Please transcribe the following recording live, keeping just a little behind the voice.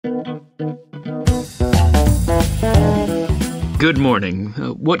Good morning.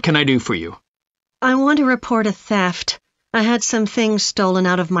 What can I do for you? I want to report a theft. I had some things stolen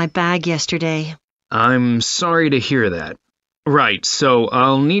out of my bag yesterday. I'm sorry to hear that. Right, so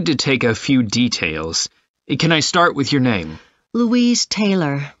I'll need to take a few details. Can I start with your name? Louise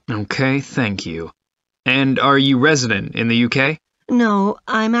Taylor. Okay, thank you. And are you resident in the UK? No,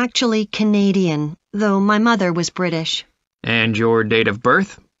 I'm actually Canadian, though my mother was British. And your date of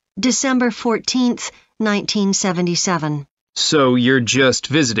birth? December 14th, 1977. So you're just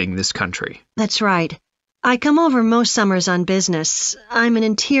visiting this country? That's right. I come over most summers on business. I'm an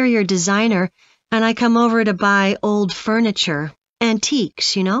interior designer, and I come over to buy old furniture,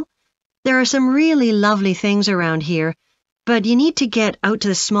 antiques, you know? There are some really lovely things around here, but you need to get out to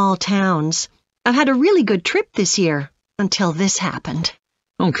the small towns. I've had a really good trip this year, until this happened.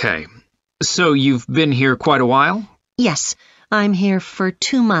 Okay. So you've been here quite a while? Yes, I'm here for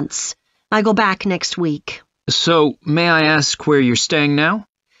 2 months. I go back next week. So, may I ask where you're staying now?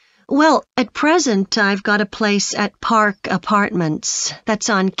 Well, at present, I've got a place at Park Apartments.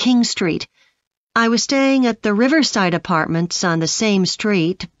 That's on King Street. I was staying at the Riverside Apartments on the same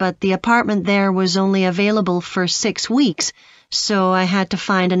street, but the apartment there was only available for 6 weeks, so I had to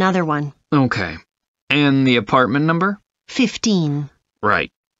find another one. Okay. And the apartment number? 15.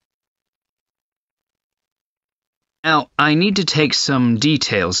 Right. Now, I need to take some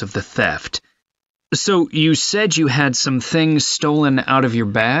details of the theft. So, you said you had some things stolen out of your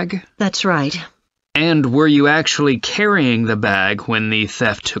bag? That's right. And were you actually carrying the bag when the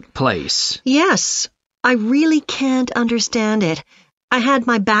theft took place? Yes. I really can't understand it. I had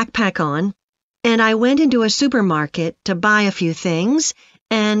my backpack on, and I went into a supermarket to buy a few things,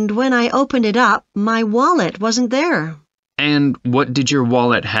 and when I opened it up, my wallet wasn't there. And what did your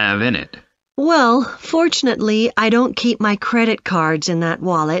wallet have in it? Well, fortunately, I don't keep my credit cards in that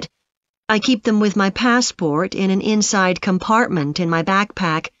wallet. I keep them with my passport in an inside compartment in my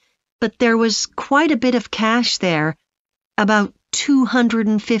backpack, but there was quite a bit of cash there, about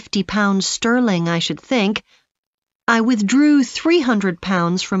 £250 sterling, I should think. I withdrew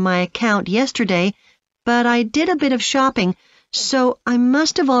 £300 from my account yesterday, but I did a bit of shopping, so I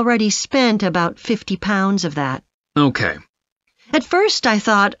must have already spent about £50 of that. Okay. At first I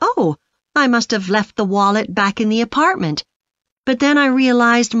thought, oh, I must have left the wallet back in the apartment. But then I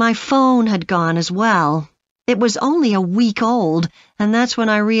realized my phone had gone as well. It was only a week old, and that's when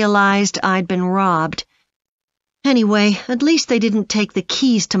I realized I'd been robbed. Anyway, at least they didn't take the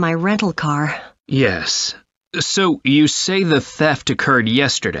keys to my rental car. Yes. So, you say the theft occurred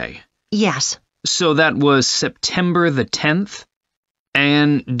yesterday? Yes. So that was September the 10th?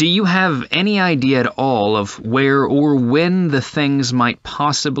 And do you have any idea at all of where or when the things might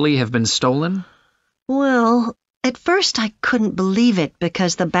possibly have been stolen? Well, at first I couldn't believe it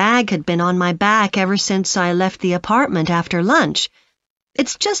because the bag had been on my back ever since I left the apartment after lunch.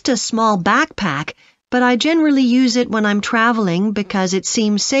 It's just a small backpack, but I generally use it when I'm traveling because it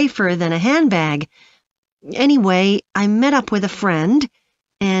seems safer than a handbag. Anyway, I met up with a friend,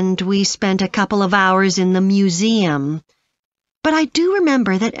 and we spent a couple of hours in the museum. But I do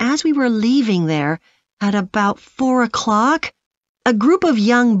remember that as we were leaving there, at about 4 o'clock, a group of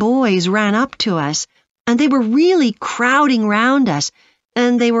young boys ran up to us, and they were really crowding round us,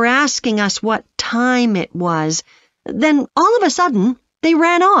 and they were asking us what time it was. Then, all of a sudden, they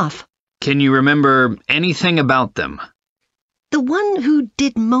ran off. Can you remember anything about them? The one who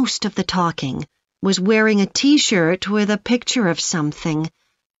did most of the talking was wearing a T-shirt with a picture of something.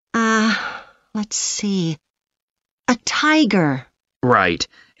 Let's see. A tiger. Right.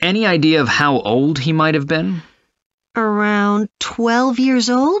 Any idea of how old he might have been? Around 12 years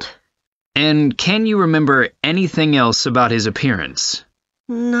old? And can you remember anything else about his appearance?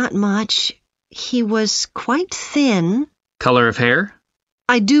 Not much. He was quite thin. Color of hair?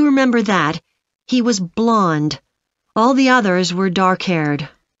 I do remember that. He was blonde. All the others were dark-haired.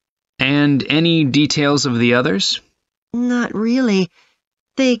 And any details of the others? Not really.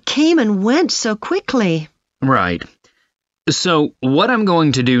 They came and went so quickly. Right. So, what I'm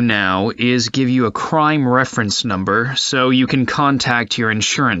going to do now is give you a crime reference number so you can contact your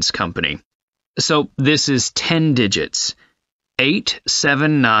insurance company. So, this is 10 digits.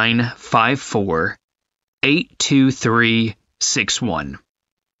 87954 82361.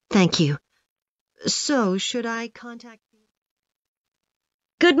 Thank you. So, should I contact you?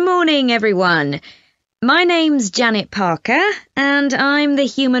 Good morning, everyone. My name's Janet Parker, and I'm the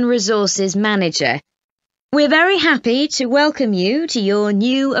Human Resources Manager. We're very happy to welcome you to your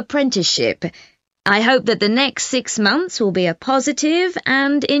new apprenticeship. I hope that the next 6 months will be a positive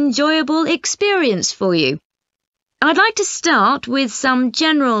and enjoyable experience for you. I'd like to start with some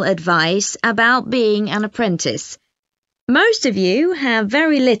general advice about being an apprentice. Most of you have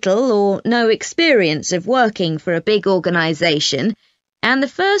very little or no experience of working for a big organisation, and the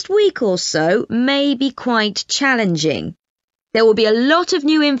first week or so may be quite challenging. There will be a lot of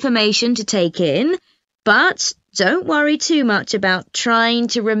new information to take in, but don't worry too much about trying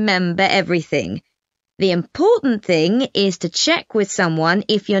to remember everything. The important thing is to check with someone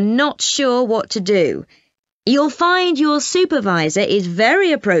if you're not sure what to do. You'll find your supervisor is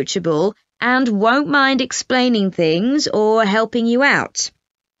very approachable and won't mind explaining things or helping you out.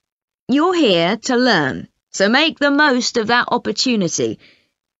 You're here to learn, so make the most of that opportunity.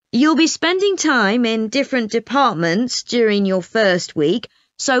 You'll be spending time in different departments during your first week,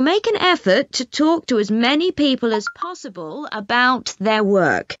 so make an effort to talk to as many people as possible about their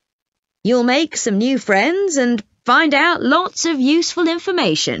work. You'll make some new friends and find out lots of useful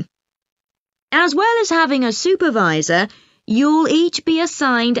information. As well as having a supervisor, you'll each be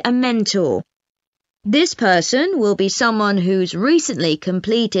assigned a mentor. This person will be someone who's recently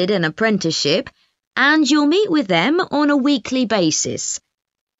completed an apprenticeship, and you'll meet with them on a weekly basis.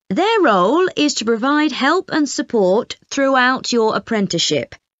 Their role is to provide help and support throughout your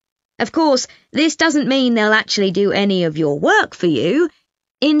apprenticeship. Of course, this doesn't mean they'll actually do any of your work for you.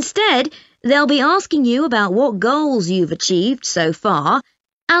 Instead, they'll be asking you about what goals you've achieved so far,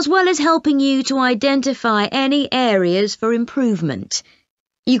 as well as helping you to identify any areas for improvement.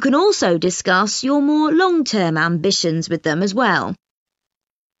 You can also discuss your more long-term ambitions with them as well.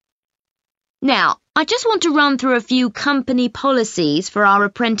 Now, I just want to run through a few company policies for our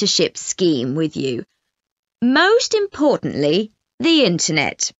apprenticeship scheme with you. Most importantly, the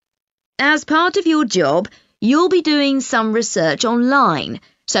internet. As part of your job, you'll be doing some research online,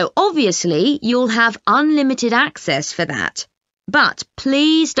 so obviously you'll have unlimited access for that. But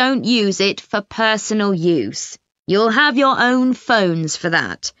please don't use it for personal use. You'll have your own phones for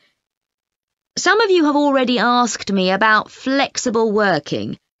that. Some of you have already asked me about flexible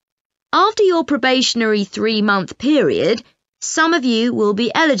working. After your probationary 3-month period, some of you will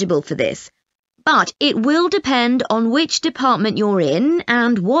be eligible for this, but it will depend on which department you're in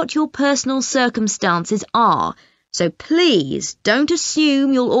and what your personal circumstances are, so please don't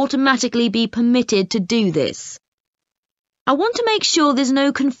assume you'll automatically be permitted to do this. I want to make sure there's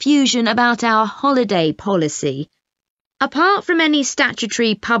no confusion about our holiday policy. Apart from any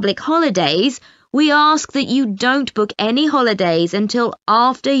statutory public holidays, we ask that you don't book any holidays until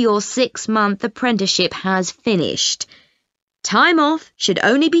after your 6-month apprenticeship has finished. Time off should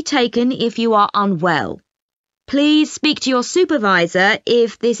only be taken if you are unwell. Please speak to your supervisor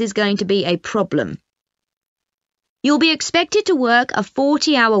if this is going to be a problem. You'll be expected to work a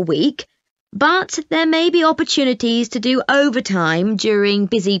 40-hour week, but there may be opportunities to do overtime during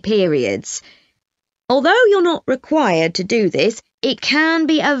busy periods. Although you're not required to do this, it can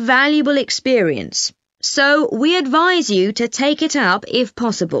be a valuable experience, so we advise you to take it up if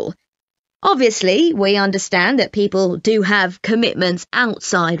possible. Obviously, we understand that people do have commitments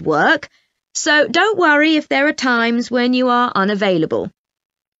outside work, so don't worry if there are times when you are unavailable.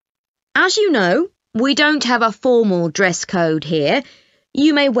 As you know, we don't have a formal dress code here.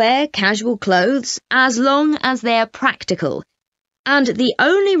 You may wear casual clothes as long as they're practical. And the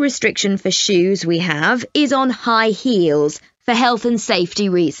only restriction for shoes we have is on high heels for health and safety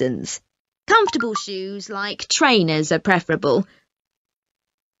reasons. Comfortable shoes like trainers are preferable.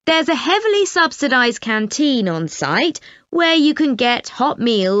 There's a heavily subsidised canteen on site where you can get hot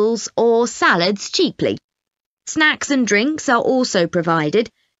meals or salads cheaply. Snacks and drinks are also provided,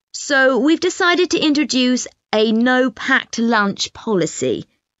 so we've decided to introduce a no-packed lunch policy.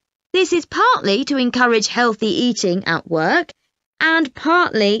 This is partly to encourage healthy eating at work and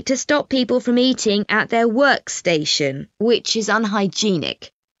partly to stop people from eating at their workstation, which is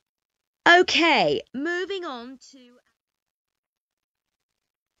unhygienic. Okay, moving on to...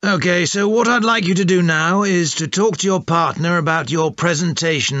 Okay, so what I'd like you to do now is to talk to your partner about your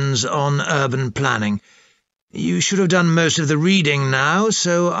presentations on urban planning. You should have done most of the reading now,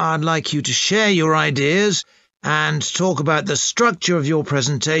 so I'd like you to share your ideas and talk about the structure of your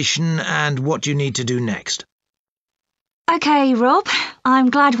presentation and what you need to do next. OK, Rob, I'm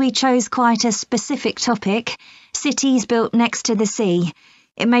glad we chose quite a specific topic, cities built next to the sea.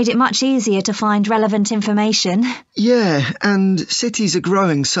 It made it much easier to find relevant information. Yeah, and cities are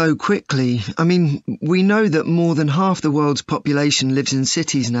growing so quickly. I mean, we know that more than half the world's population lives in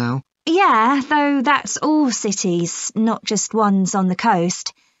cities now. Yeah, though that's all cities, not just ones on the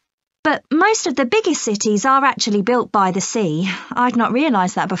coast. But most of the biggest cities are actually built by the sea. I'd not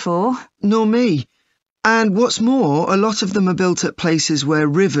realised that before. Nor me. And what's more, a lot of them are built at places where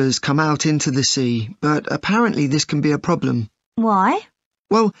rivers come out into the sea, but apparently this can be a problem. Why?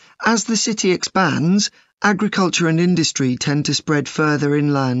 Well, as the city expands, agriculture and industry tend to spread further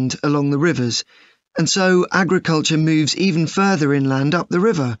inland along the rivers, and so agriculture moves even further inland up the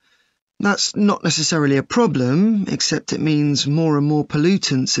river. That's not necessarily a problem, except it means more and more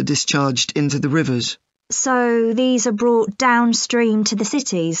pollutants are discharged into the rivers. So these are brought downstream to the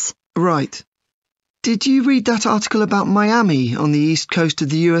cities? Right. Did you read that article about Miami on the east coast of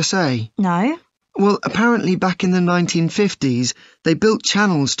the USA? No. Well, apparently back in the 1950s, they built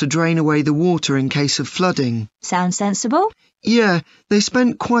channels to drain away the water in case of flooding. Sounds sensible. Yeah, they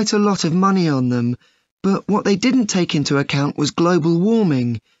spent quite a lot of money on them, but what they didn't take into account was global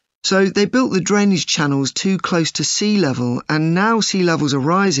warming. So they built the drainage channels too close to sea level, and now sea levels are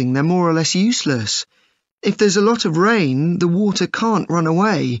rising, they're more or less useless. If there's a lot of rain, the water can't run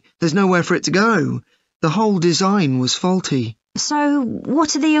away. There's nowhere for it to go. The whole design was faulty. So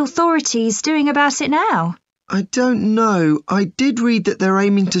what are the authorities doing about it now? I don't know. I did read that they're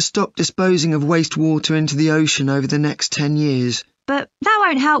aiming to stop disposing of wastewater into the ocean over the next 10 years. But that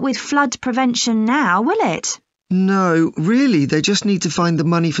won't help with flood prevention now, will it? No, really, they just need to find the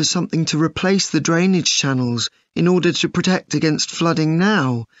money for something to replace the drainage channels in order to protect against flooding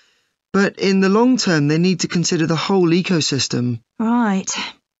now. But in the long term, they need to consider the whole ecosystem. Right.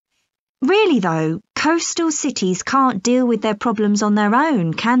 Really, though, coastal cities can't deal with their problems on their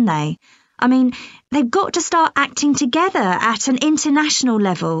own, can they? I mean, they've got to start acting together at an international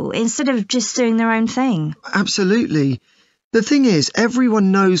level instead of just doing their own thing. Absolutely. The thing is,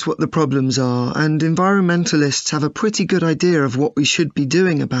 everyone knows what the problems are, and environmentalists have a pretty good idea of what we should be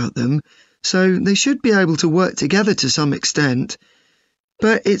doing about them, so they should be able to work together to some extent.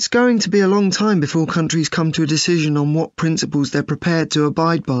 But it's going to be a long time before countries come to a decision on what principles they're prepared to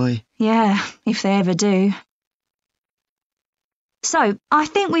abide by. Yeah, if they ever do. So, I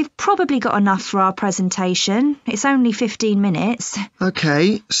think we've probably got enough for our presentation. It's only 15 minutes.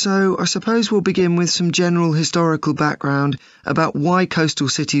 OK, so I suppose we'll begin with some general historical background about why coastal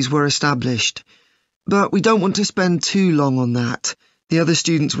cities were established. But we don't want to spend too long on that. The other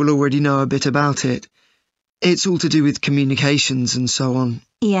students will already know a bit about it. It's all to do with communications and so on.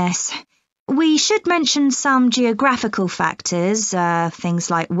 Yes. We should mention some geographical factors,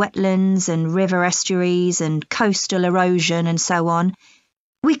 things like wetlands and river estuaries and coastal erosion and so on.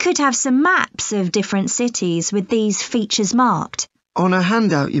 We could have some maps of different cities with these features marked. On a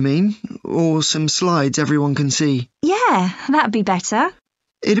handout, you mean? Or some slides everyone can see? Yeah, that'd be better.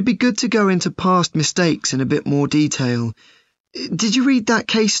 It'd be good to go into past mistakes in a bit more detail. Did you read that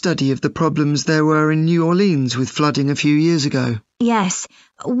case study of the problems there were in New Orleans with flooding a few years ago? Yes,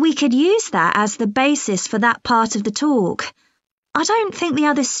 we could use that as the basis for that part of the talk. I don't think the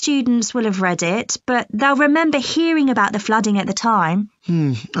other students will have read it, but they'll remember hearing about the flooding at the time.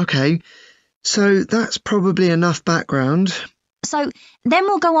 OK. So that's probably enough background. So then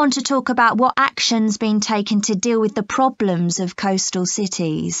we'll go on to talk about what action's been taken to deal with the problems of coastal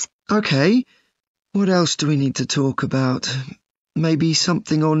cities. OK. What else do we need to talk about? Maybe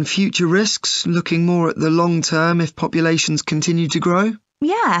something on future risks, looking more at the long term if populations continue to grow?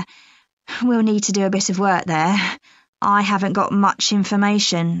 Yeah, we'll need to do a bit of work there. I haven't got much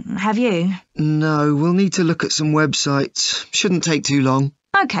information, have you? No, we'll need to look at some websites. Shouldn't take too long.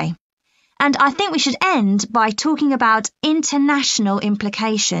 OK. And I think we should end by talking about international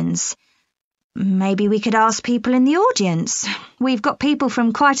implications. Maybe we could ask people in the audience. We've got people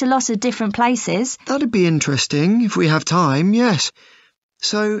from quite a lot of different places. That'd be interesting, if we have time, yes.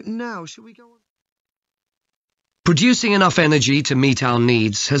 So now, shall we go on? Producing enough energy to meet our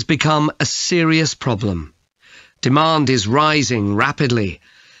needs has become a serious problem. Demand is rising rapidly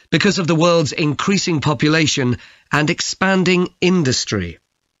because of the world's increasing population and expanding industry.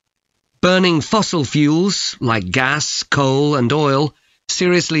 Burning fossil fuels like gas, coal and oil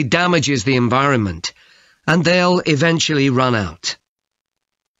seriously damages the environment, and they'll eventually run out.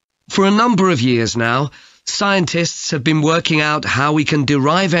 For a number of years now, scientists have been working out how we can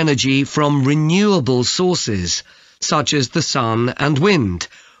derive energy from renewable sources, such as the sun and wind,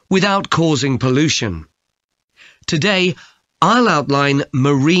 without causing pollution. Today, I'll outline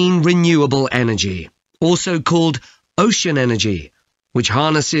marine renewable energy, also called ocean energy, which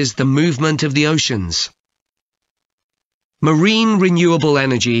harnesses the movement of the oceans. Marine renewable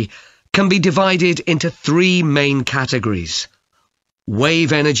energy can be divided into three main categories: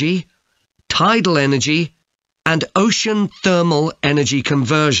 wave energy, tidal energy, and ocean thermal energy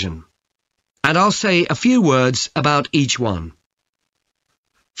conversion. And I'll say a few words about each one.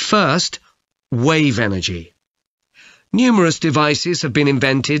 First, wave energy. Numerous devices have been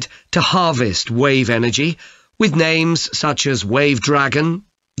invented to harvest wave energy, with names such as Wave Dragon,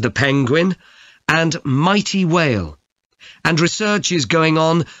 the Penguin, and Mighty Whale. and research is going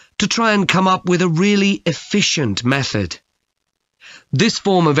on to try and come up with a really efficient method. This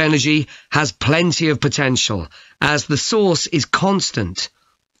form of energy has plenty of potential, as the source is constant,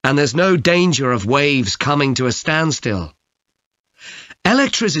 and there's no danger of waves coming to a standstill.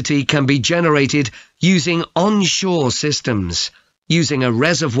 Electricity can be generated using onshore systems, using a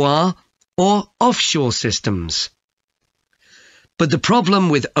reservoir, or offshore systems. But the problem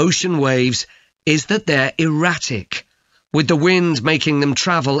with ocean waves is that they're erratic, with the wind making them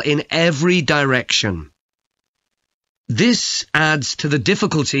travel in every direction. This adds to the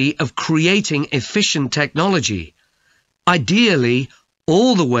difficulty of creating efficient technology. Ideally,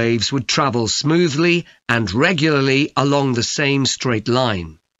 all the waves would travel smoothly and regularly along the same straight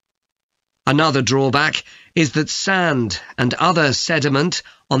line. Another drawback is that sand and other sediment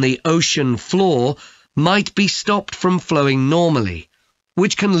on the ocean floor might be stopped from flowing normally,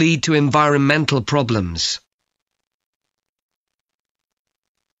 which can lead to environmental problems.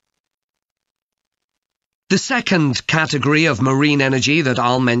 The second category of marine energy that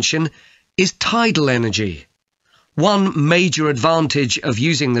I'll mention is tidal energy. One major advantage of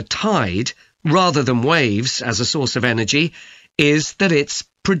using the tide rather than waves as a source of energy is that it's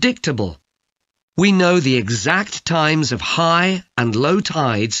predictable. We know the exact times of high and low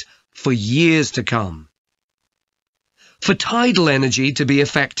tides for years to come. For tidal energy to be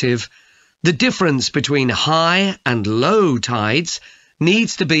effective, the difference between high and low tides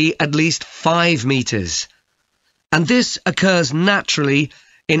needs to be at least 5 meters. And this occurs naturally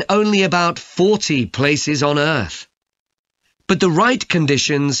in only about 40 places on Earth. But the right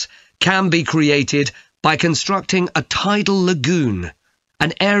conditions can be created by constructing a tidal lagoon,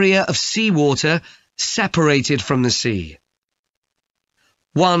 an area of seawater separated from the sea.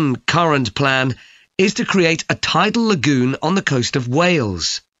 One current plan is to create a tidal lagoon on the coast of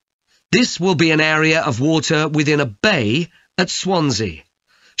Wales. This will be an area of water within a bay at Swansea,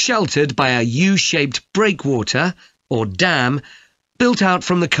 sheltered by a U-shaped breakwater, or dam, built out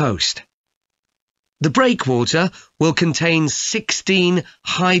from the coast. The breakwater will contain 16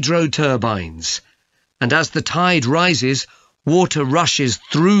 hydro turbines, and as the tide rises, water rushes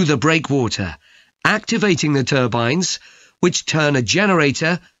through the breakwater, activating the turbines, which turn a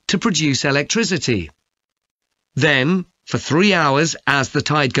generator to produce electricity. Then, for 3 hours as the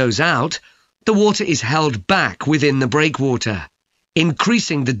tide goes out, the water is held back within the breakwater,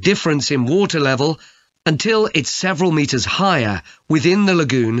 increasing the difference in water level until it's several meters higher within the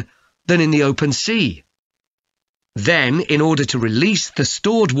lagoon than in the open sea. Then, in order to release the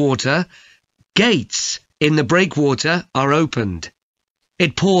stored water, gates in the breakwater are opened.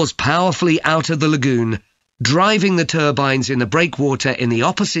 It pours powerfully out of the lagoon, driving the turbines in the breakwater in the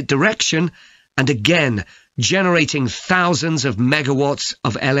opposite direction and again generating thousands of megawatts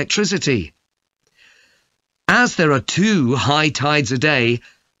of electricity. As there are 2 high tides a day,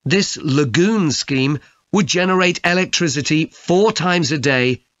 this lagoon scheme would generate electricity 4 times a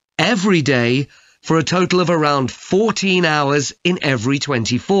day, every day, for a total of around 14 hours in every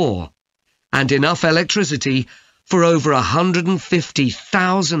 24, and enough electricity for over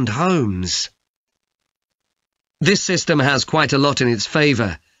 150,000 homes. This system has quite a lot in its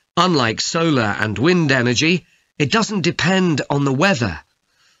favour. Unlike solar and wind energy, it doesn't depend on the weather.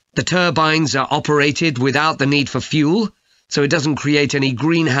 The turbines are operated without the need for fuel, so it doesn't create any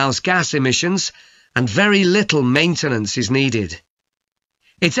greenhouse gas emissions, and very little maintenance is needed.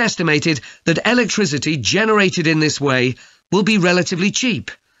 It's estimated that electricity generated in this way will be relatively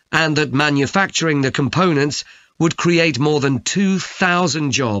cheap, and that manufacturing the components would create more than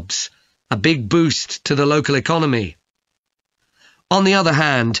 2,000 jobs, a big boost to the local economy. On the other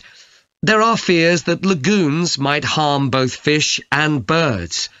hand, there are fears that lagoons might harm both fish and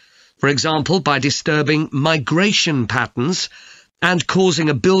birds, for example by disturbing migration patterns and causing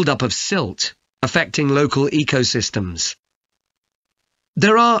a build-up of silt, affecting local ecosystems.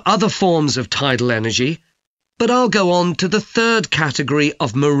 There are other forms of tidal energy, but I'll go on to the third category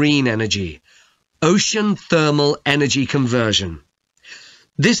of marine energy, ocean thermal energy conversion.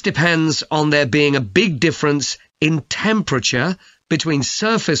 This depends on there being a big difference in temperature between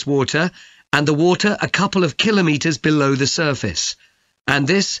surface water and the water a couple of kilometres below the surface, and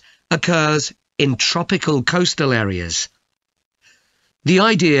this occurs in tropical coastal areas. The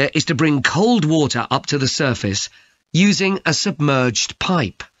idea is to bring cold water up to the surface using a submerged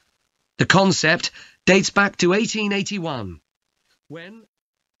pipe. The concept dates back to 1881, when...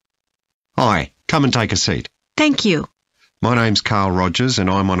 Hi, come and take a seat. Thank you. My name's Carl Rogers and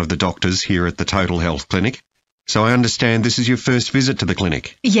I'm one of the doctors here at the Total Health Clinic. So I understand this is your first visit to the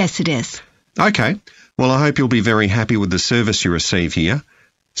clinic. Yes, it is. OK, well I hope you'll be very happy with the service you receive here.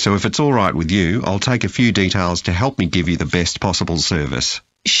 So if it's all right with you, I'll take a few details to help me give you the best possible service.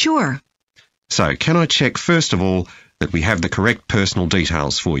 Sure. So can I check first of all that we have the correct personal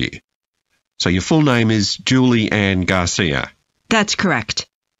details for you? So your full name is Julie Ann Garcia. That's correct.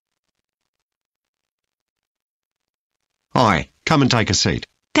 Hi, come and take a seat.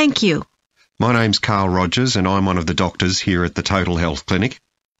 Thank you. My name's Carl Rogers and I'm one of the doctors here at the Total Health Clinic.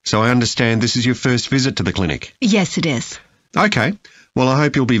 So I understand this is your first visit to the clinic. Yes, it is. Okay, well I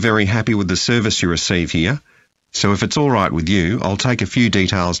hope you'll be very happy with the service you receive here. So if it's all right with you, I'll take a few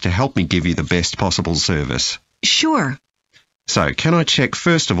details to help me give you the best possible service. Sure. So can I check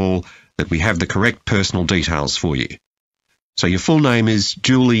first of all that we have the correct personal details for you? So your full name is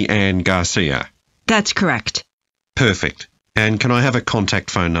Julie Ann Garcia. That's correct. Perfect. And can I have a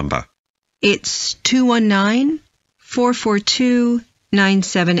contact phone number? It's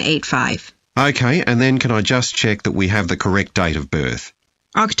 219-442-9785. Okay, and then can I just check that we have the correct date of birth?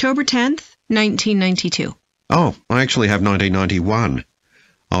 October 10th, 1992. Oh, I actually have 1991.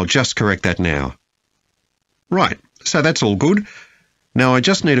 I'll just correct that now. Right, so that's all good. Now I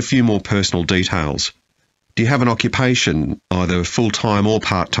just need a few more personal details. Do you have an occupation, either full-time or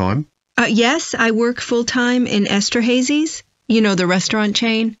part-time? Yes, I work full-time in Esterhazy's, you know, the restaurant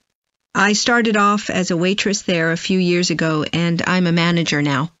chain. I started off as a waitress there a few years ago, and I'm a manager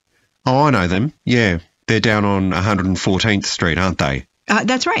now. Oh, I know them. Yeah, they're down on 114th Street, aren't they?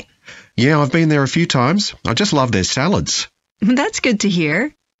 That's right. Yeah, I've been there a few times. I just love their salads. That's good to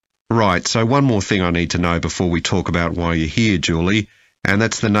hear. Right, so one more thing I need to know before we talk about why you're here, Julie, and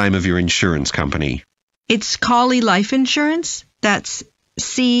that's the name of your insurance company. It's Cawley Life Insurance. That's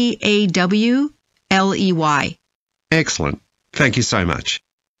Cawley. Excellent. Thank you so much.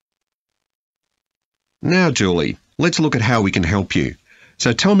 Now, Julie, let's look at how we can help you.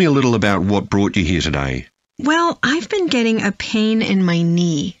 So tell me a little about what brought you here today. Well, I've been getting a pain in my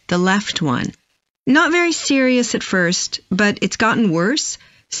knee, the left one. Not very serious at first, but it's gotten worse,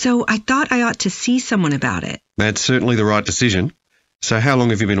 so I thought I ought to see someone about it. That's certainly the right decision. So how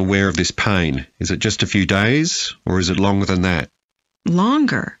long have you been aware of this pain? Is it just a few days, or is it longer than that?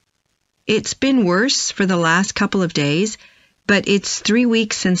 Longer. It's been worse for the last couple of days, but it's 3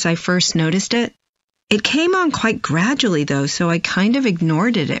 weeks since I first noticed it. It came on quite gradually, though, so I kind of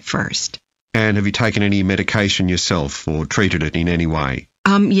ignored it at first. And have you taken any medication yourself or treated it in any way?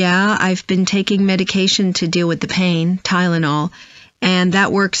 Yeah, I've been taking medication to deal with the pain, Tylenol, and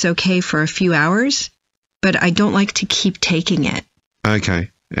that works okay for a few hours, but I don't like to keep taking it. Okay.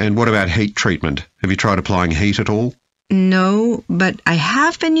 And what about heat treatment? Have you tried applying heat at all? No, but I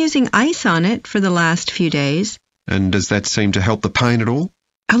have been using ice on it for the last few days. And does that seem to help the pain at all?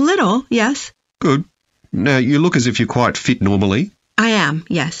 A little, yes. Good. Now, you look as if you're quite fit normally. I am,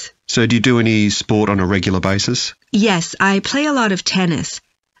 yes. So do you do any sport on a regular basis? Yes, I play a lot of tennis.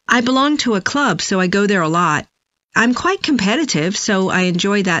 I belong to a club, so I go there a lot. I'm quite competitive, so I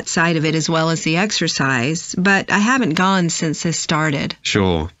enjoy that side of it as well as the exercise, but I haven't gone since this started.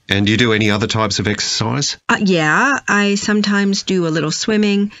 Sure. And do you do any other types of exercise? Yeah, I sometimes do a little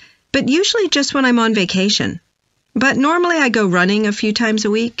swimming, but usually just when I'm on vacation. But normally I go running a few times a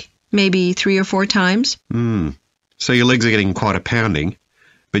week, maybe 3 or 4 times. So your legs are getting quite a pounding,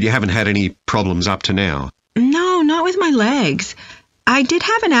 but you haven't had any problems up to now? No, not with my legs. I did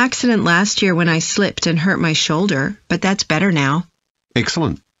have an accident last year when I slipped and hurt my shoulder, but that's better now.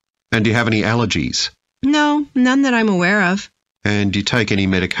 Excellent. And do you have any allergies? No, none that I'm aware of. And do you take any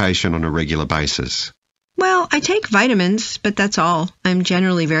medication on a regular basis? Well, I take vitamins, but that's all. I'm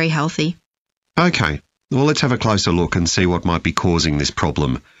generally very healthy. Okay. Well, let's have a closer look and see what might be causing this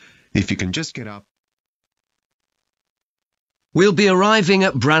problem. If you can just get up. We'll be arriving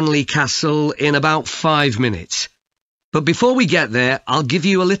at Branley Castle in about 5 minutes. But before we get there, I'll give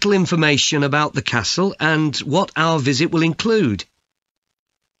you a little information about the castle and what our visit will include.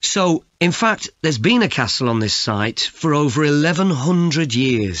 So, in fact, there's been a castle on this site for over 1100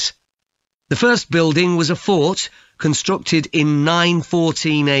 years. The first building was a fort constructed in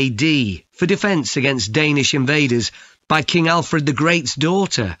 914 AD for defence against Danish invaders by King Alfred the Great's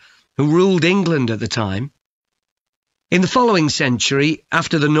daughter, who ruled England at the time. In the following century,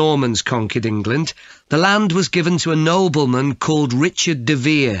 after the Normans conquered England, the land was given to a nobleman called Richard de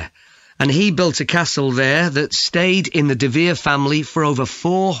Vere, and he built a castle there that stayed in the de Vere family for over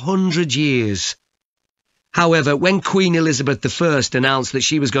 400 years. However, when Queen Elizabeth I announced that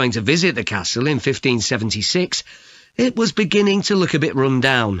she was going to visit the castle in 1576, it was beginning to look a bit run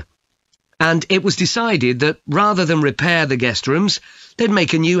down. And it was decided that rather than repair the guest rooms, they'd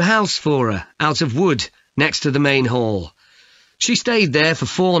make a new house for her, out of wood, next to the main hall. She stayed there for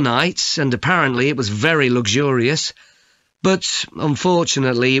 4 nights, and apparently it was very luxurious. but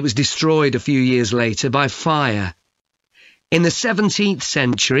unfortunately it was destroyed a few years later by fire. In the 17th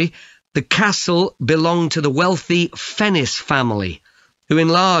century, the castle belonged to the wealthy Fennis family, who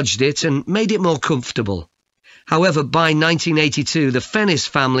enlarged it and made it more comfortable. However, by 1982, the Fennis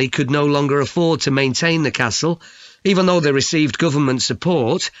family could no longer afford to maintain the castle, even though they received government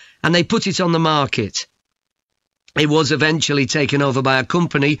support, and they put it on the market. It was eventually taken over by a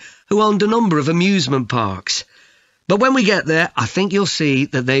company who owned a number of amusement parks. But when we get there, I think you'll see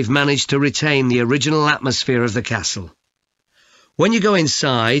that they've managed to retain the original atmosphere of the castle. When you go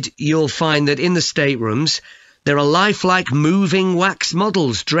inside, you'll find that in the staterooms, there are lifelike moving wax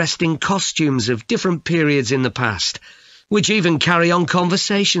models dressed in costumes of different periods in the past, which even carry on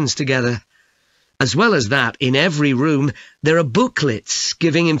conversations together. As well as that, in every room, there are booklets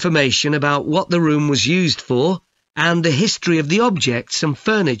giving information about what the room was used for and the history of the objects and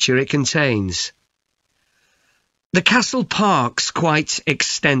furniture it contains. The castle park's quite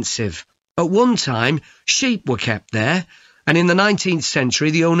extensive. At one time, sheep were kept there, and in the 19th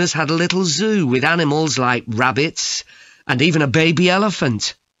century the owners had a little zoo with animals like rabbits and even a baby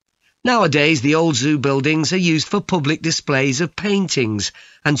elephant. Nowadays the old zoo buildings are used for public displays of paintings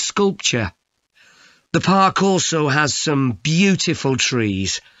and sculpture. The park also has some beautiful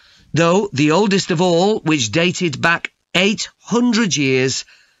trees, though the oldest of all, which dated back 800 years,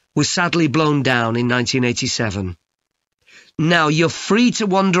 was sadly blown down in 1987. Now, you're free to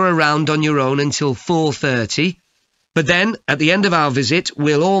wander around on your own until 4:30, but then, at the end of our visit,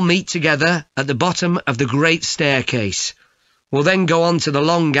 we'll all meet together at the bottom of the great staircase. We'll then go on to the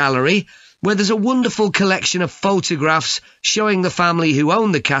long gallery, where there's a wonderful collection of photographs showing the family who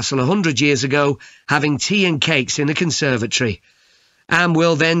owned the castle 100 years ago having tea and cakes in the conservatory. And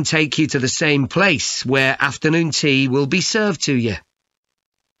we'll then take you to the same place where afternoon tea will be served to you.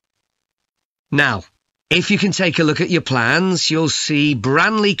 Now, if you can take a look at your plans, you'll see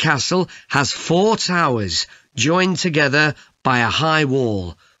Branley Castle has 4 towers joined together by a high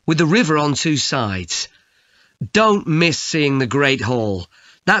wall, with the river on 2 sides. Don't miss seeing the Great Hall.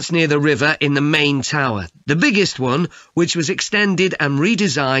 That's near the river in the main tower, the biggest one, which was extended and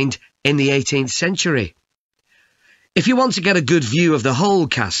redesigned in the 18th century. If you want to get a good view of the whole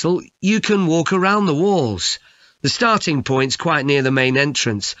castle, you can walk around the walls. The starting point's quite near the main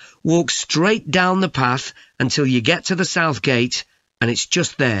entrance. Walk straight down the path until you get to the south gate, and it's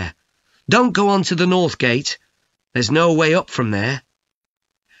just there. Don't go on to the north gate. There's no way up from there.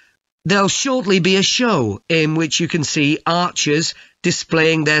 There'll shortly be a show in which you can see archers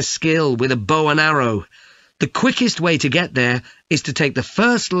displaying their skill with a bow and arrow. The quickest way to get there is to take the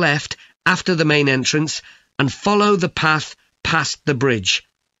first left after the main entrance and follow the path past the bridge.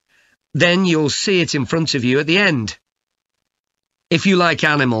 Then you'll see it in front of you at the end. If you like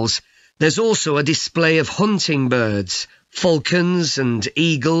animals, there's also a display of hunting birds, falcons and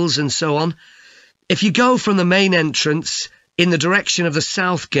eagles and so on. If you go from the main entrance in the direction of the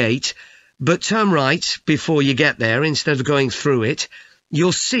south gate, but turn right before you get there instead of going through it,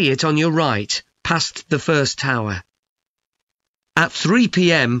 you'll see it on your right, past the first tower. At 3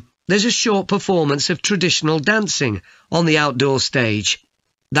 p.m, there's a short performance of traditional dancing on the outdoor stage.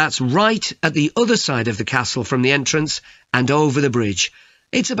 That's right at the other side of the castle from the entrance and over the bridge.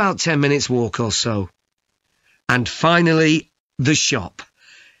 It's about 10 minutes walk or so. And finally, the shop.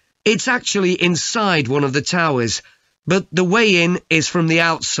 It's actually inside one of the towers, but the way in is from the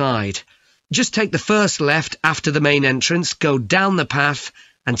outside. Just take the first left after the main entrance, go down the path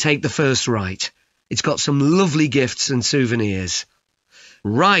and take the first right. It's got some lovely gifts and souvenirs.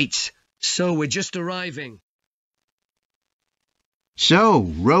 Right, so we're just arriving. So,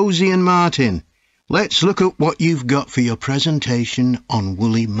 Rosie and Martin, let's look at what you've got for your presentation on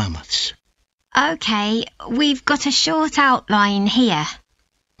woolly mammoths. OK, we've got a short outline here.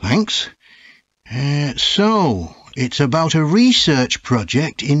 Thanks. So, it's about a research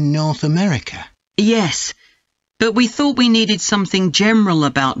project in North America. Yes, but we thought we needed something general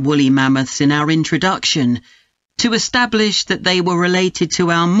about woolly mammoths in our introduction to establish that they were related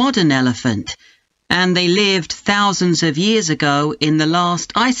to our modern elephant, and they lived thousands of years ago in the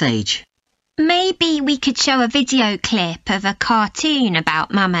last ice age. Maybe we could show a video clip of a cartoon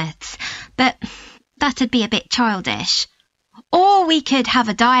about mammoths, but that'd be a bit childish. Or we could have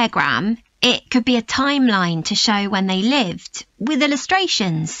a diagram. It could be a timeline to show when they lived, with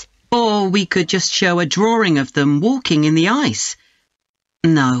illustrations. Or we could just show a drawing of them walking in the ice.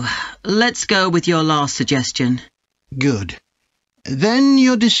 No, let's go with your last suggestion. Good. Then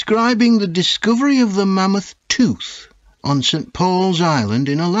you're describing the discovery of the mammoth tooth on St. Paul's Island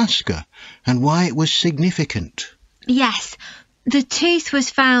in Alaska and why it was significant. Yes, the tooth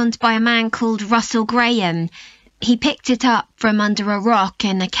was found by a man called Russell Graham. He picked it up from under a rock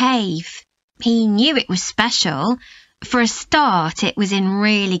in a cave. He knew it was special. For a start, it was in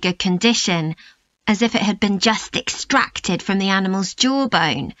really good condition, as if it had been just extracted from the animal's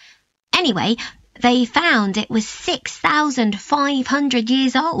jawbone. Anyway, they found it was 6,500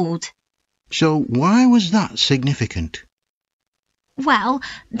 years old. So why was that significant? Well,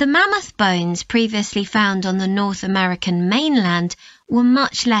 the mammoth bones previously found on the North American mainland were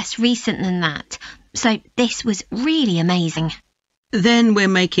much less recent than that, so this was really amazing. Then we're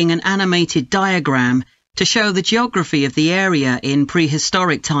making an animated diagram to show the geography of the area in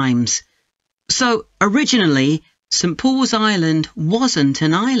prehistoric times. So, originally, St. Paul's Island wasn't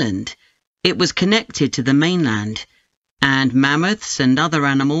an island. It was connected to the mainland, and mammoths and other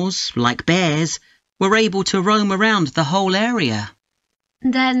animals, like bears, were able to roam around the whole area.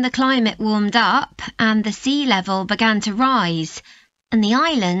 Then the climate warmed up and the sea level began to rise, and the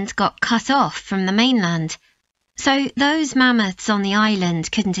island got cut off from the mainland. So those mammoths on the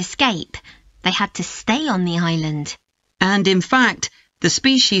island couldn't escape. They had to stay on the island. And in fact, the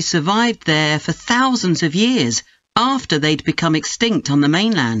species survived there for thousands of years after they'd become extinct on the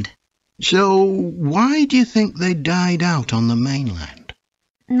mainland. So why do you think they died out on the mainland?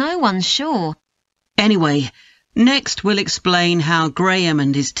 No one's sure. Anyway, next we'll explain how Graham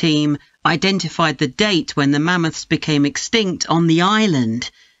and his team identified the date when the mammoths became extinct on the island.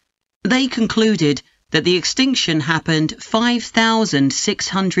 They concluded that the extinction happened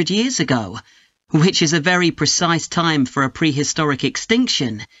 5,600 years ago, which is a very precise time for a prehistoric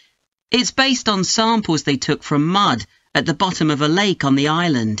extinction. It's based on samples they took from mud at the bottom of a lake on the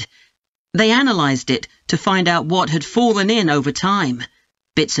island. They analysed it to find out what had fallen in over time.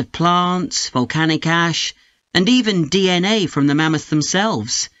 Bits of plants, volcanic ash, and even DNA from the mammoths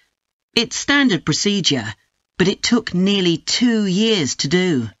themselves. It's standard procedure, but it took nearly 2 years to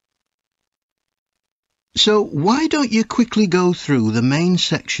do. So why don't you quickly go through the main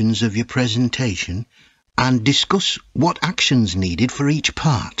sections of your presentation and discuss what actions needed for each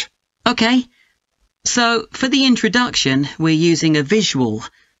part? OK. So for the introduction, we're using a visual.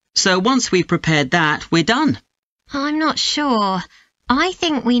 So once we've prepared that, we're done. I'm not sure. I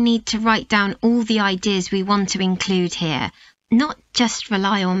think we need to write down all the ideas we want to include here, not just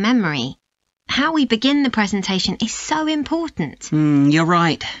rely on memory. How we begin the presentation is so important. You're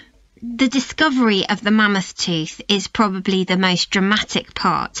right. The discovery of the mammoth tooth is probably the most dramatic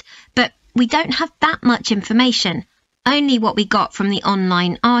part, but we don't have that much information, only what we got from the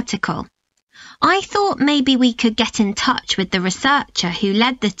online article. I thought maybe we could get in touch with the researcher who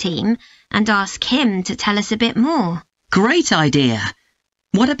led the team and ask him to tell us a bit more. Great idea.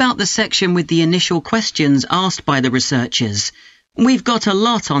 What about the section with the initial questions asked by the researchers? We've got a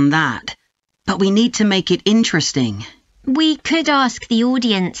lot on that, but we need to make it interesting. We could ask the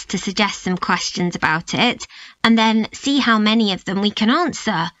audience to suggest some questions about it, and then see how many of them we can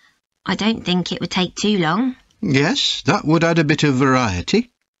answer. I don't think it would take too long. Yes, that would add a bit of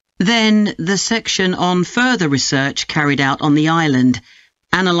variety. Then the section on further research carried out on the island,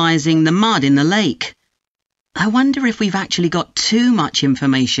 analysing the mud in the lake. I wonder if we've actually got too much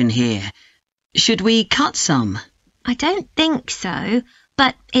information here. Should we cut some? I don't think so,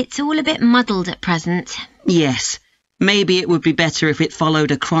 but it's all a bit muddled at present. Yes. Maybe it would be better if it followed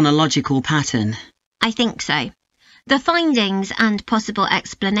a chronological pattern. I think so. The findings and possible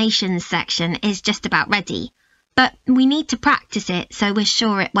explanations section is just about ready, but we need to practice it so we're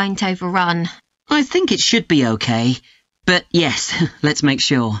sure it won't overrun. I think it should be okay, but yes, let's make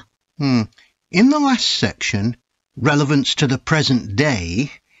sure. In the last section, relevance to the present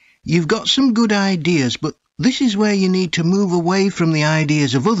day, you've got some good ideas, but this is where you need to move away from the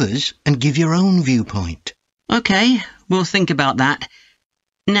ideas of others and give your own viewpoint. OK, we'll think about that.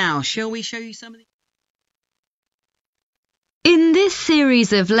 Now, shall we show you some of the... In this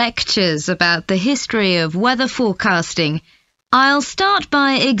series of lectures about the history of weather forecasting, I'll start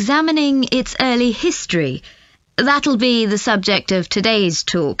by examining its early history. That'll be the subject of today's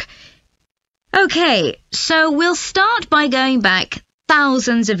talk. OK, so we'll start by going back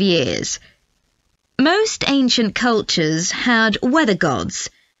thousands of years. Most ancient cultures had weather gods,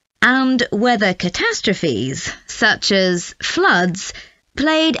 and weather catastrophes, such as floods,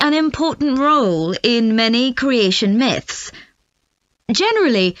 played an important role in many creation myths.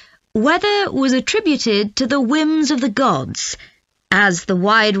 Generally, weather was attributed to the whims of the gods, as the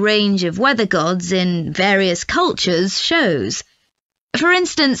wide range of weather gods in various cultures shows. For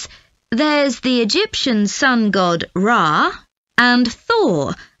instance, there's the Egyptian sun god Ra, and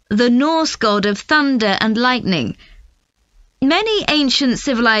Thor, the Norse god of thunder and lightning. Many ancient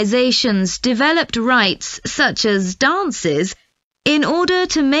civilizations developed rites such as dances in order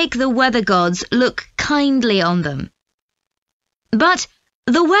to make the weather gods look kindly on them. But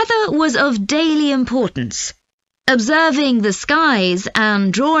the weather was of daily importance. Observing the skies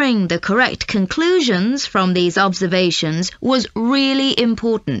and drawing the correct conclusions from these observations was really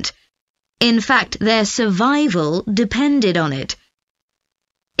important. In fact, their survival depended on it.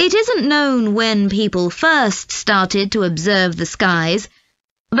 It isn't known when people first started to observe the skies,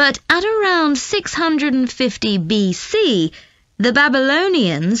 but at around 650 BC, the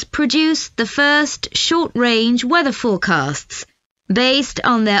Babylonians produced the first short-range weather forecasts based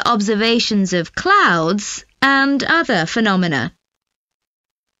on their observations of clouds and other phenomena.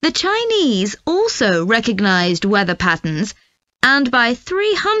 The Chinese also recognized weather patterns, and by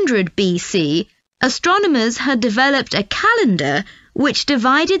 300 BC, astronomers had developed a calendar which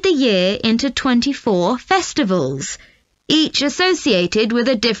divided the year into 24 festivals, each associated with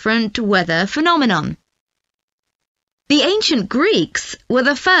a different weather phenomenon. The ancient Greeks were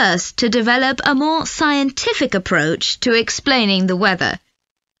the first to develop a more scientific approach to explaining the weather.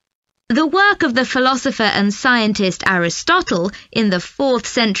 The work of the philosopher and scientist Aristotle in the 4th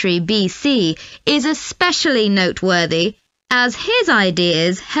century BC is especially noteworthy, as his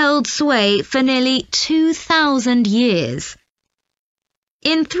ideas held sway for nearly 2,000 years.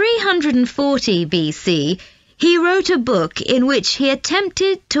 In 340 BC, he wrote a book in which he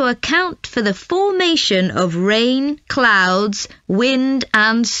attempted to account for the formation of rain, clouds, wind,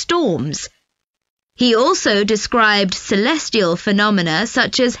 and storms. He also described celestial phenomena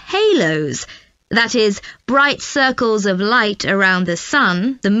such as halos, that is, bright circles of light around the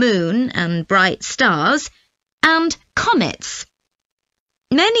sun, the moon, and bright stars, and comets.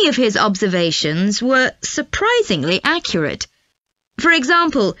 Many of his observations were surprisingly accurate. For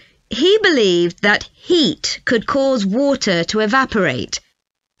example, he believed that heat could cause water to evaporate,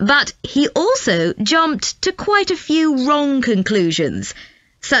 but he also jumped to quite a few wrong conclusions,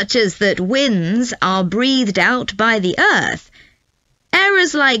 such as that winds are breathed out by the earth.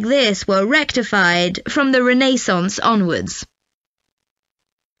 Errors like this were rectified from the Renaissance onwards.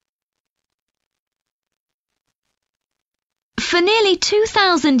 For nearly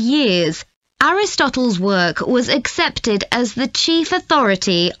 2,000 years, Aristotle's work was accepted as the chief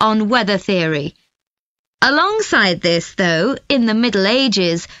authority on weather theory. Alongside this, though, in the Middle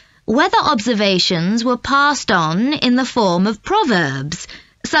Ages, weather observations were passed on in the form of proverbs,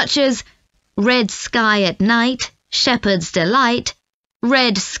 such as red sky at night, shepherd's delight,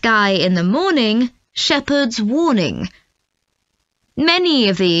 red sky in the morning, shepherd's warning. Many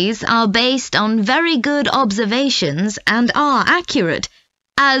of these are based on very good observations and are accurate,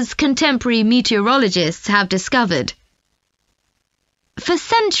 as contemporary meteorologists have discovered. For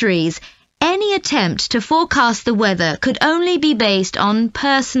centuries, any attempt to forecast the weather could only be based on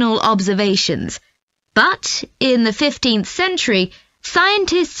personal observations. But in the 15th century,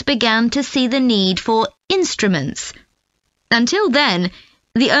 scientists began to see the need for instruments. Until then,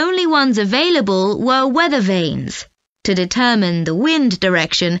 the only ones available were weather vanes to determine the wind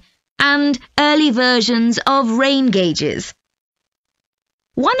direction and early versions of rain gauges.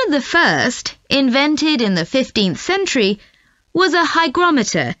 One of the first, invented in the 15th century, was a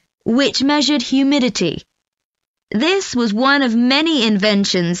hygrometer, which measured humidity. This was one of many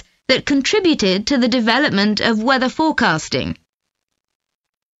inventions that contributed to the development of weather forecasting.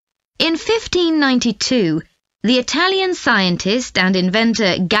 In 1592, the Italian scientist and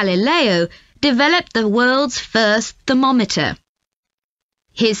inventor Galileo developed the world's first thermometer.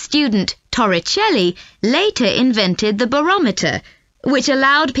 His student Torricelli later invented the barometer, which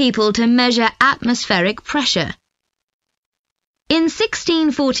allowed people to measure atmospheric pressure. In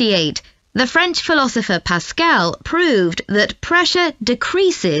 1648, the French philosopher Pascal proved that pressure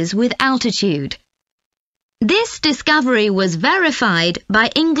decreases with altitude. This discovery was verified by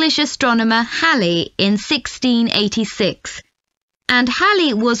English astronomer Halley in 1686, and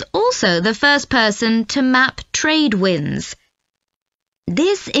Halley was also the first person to map trade winds.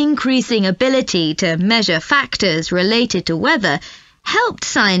 This increasing ability to measure factors related to weather helped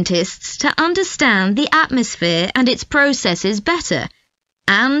scientists to understand the atmosphere and its processes better,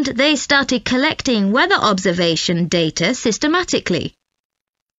 and they started collecting weather observation data systematically.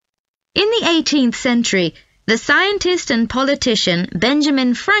 In the 18th century, the scientist and politician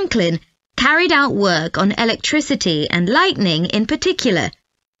Benjamin Franklin carried out work on electricity and lightning in particular,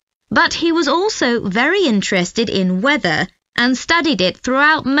 but he was also very interested in weather and studied it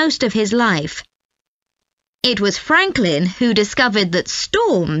throughout most of his life. It was Franklin who discovered that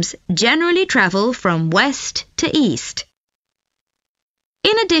storms generally travel from west to east.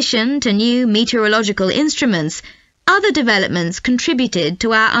 In addition to new meteorological instruments, other developments contributed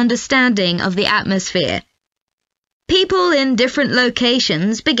to our understanding of the atmosphere. People in different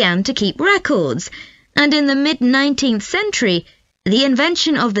locations began to keep records, and in the mid-19th century, the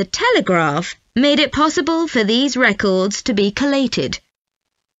invention of the telegraph made it possible for these records to be collated.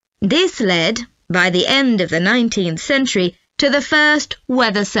 This led, by the end of the 19th century, to the first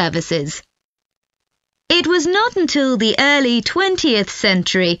weather services. It was not until the early 20th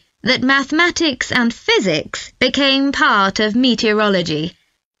century that mathematics and physics became part of meteorology,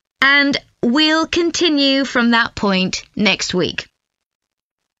 and we'll continue from that point next week.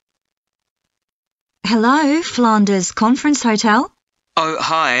 Hello, Flanders Conference Hotel. Oh,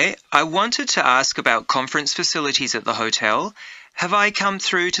 hi. I wanted to ask about conference facilities at the hotel. Have I come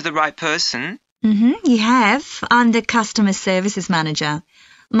through to the right person? You have. I'm the Customer Services Manager.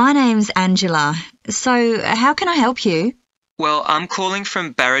 My name's Angela. So, how can I help you? Well, I'm calling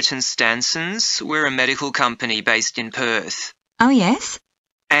from Barrett & Stanson's. We're a medical company based in Perth. Oh, yes?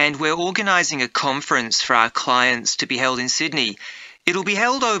 And we're organising a conference for our clients to be held in Sydney. It'll be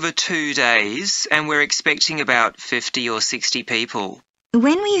held over 2 days, and we're expecting about 50 or 60 people.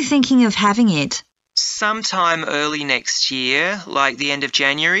 When were you thinking of having it? Sometime early next year, like the end of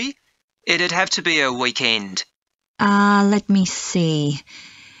January. It'd have to be a weekend. Let me see.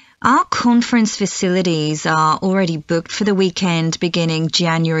 Our conference facilities are already booked for the weekend beginning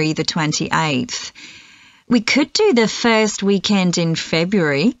January the 28th. We could do the first weekend in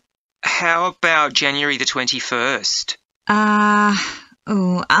February. How about January the 21st?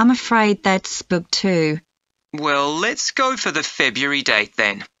 I'm afraid that's booked too. Well, let's go for the February date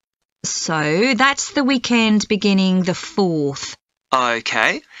then. So, that's the weekend beginning the 4th.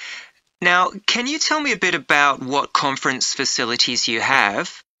 Okay. Now, can you tell me a bit about what conference facilities you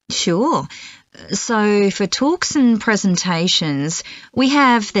have? Sure. So, for talks and presentations, we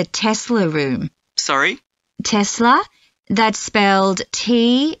have the Tesla room. Sorry? Tesla, that's spelled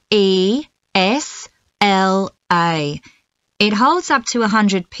T-E-S-L-A. It holds up to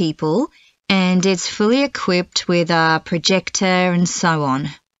 100 people, and it's fully equipped with a projector and so on.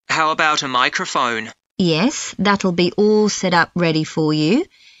 How about a microphone? Yes, that'll be all set up ready for you.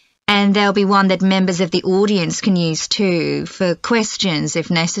 And there'll be one that members of the audience can use too, for questions if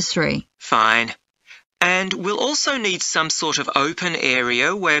necessary. Fine. And we'll also need some sort of open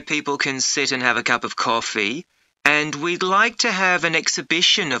area where people can sit and have a cup of coffee. And we'd like to have an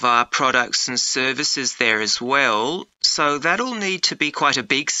exhibition of our products and services there as well, so that'll need to be quite a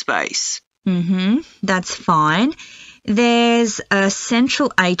big space. That's fine. There's a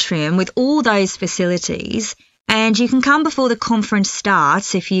central atrium with all those facilities, and you can come before the conference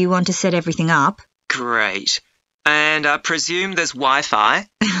starts if you want to set everything up. Great. And I presume there's Wi-Fi?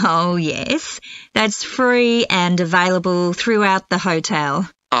 Oh, yes. That's free and available throughout the hotel.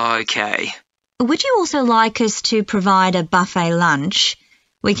 Okay. Would you also like us to provide a buffet lunch?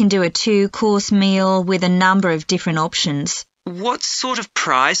 We can do a 2-course meal with a number of different options. What sort of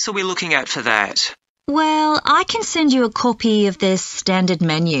price are we looking at for that? Well, I can send you a copy of the standard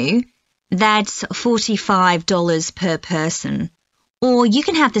menu. That's $45 per person. Or you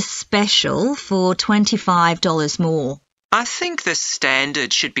can have the special for $25 more. I think the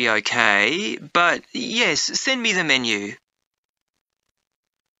standard should be okay, but yes, send me the menu.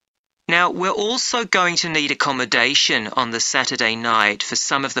 Now, we're also going to need accommodation on the Saturday night for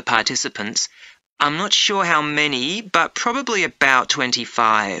some of the participants. I'm not sure how many, but probably about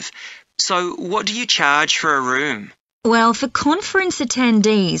 25. So what do you charge for a room? Well, for conference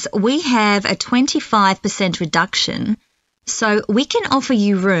attendees, we have a 25% reduction, so we can offer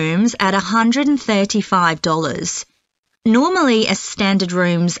you rooms at $135. Normally, a standard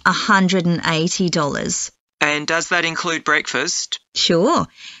room's $180. And does that include breakfast? Sure.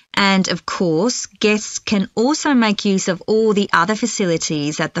 And, of course, guests can also make use of all the other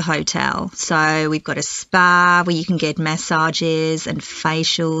facilities at the hotel. So we've got a spa where you can get massages and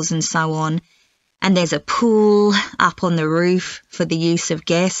facials and so on. And there's a pool up on the roof for the use of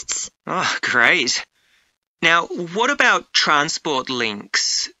guests. Oh, great. Now, what about transport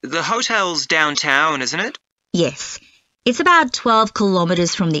links? The hotel's downtown, isn't it? Yes. It's about 12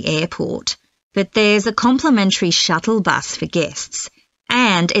 kilometres from the airport, but there's a complimentary shuttle bus for guests.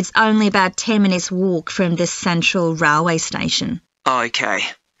 And it's only about 10 minutes walk from the central railway station. Okay.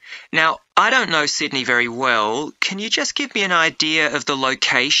 Now, I don't know Sydney very well. Can you just give me an idea of the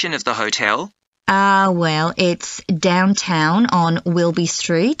location of the hotel? Well, it's downtown on Wilby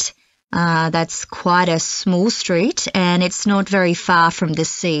Street. That's quite a small street, and it's not very far from the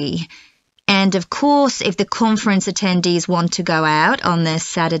sea. And, of course, if the conference attendees want to go out on their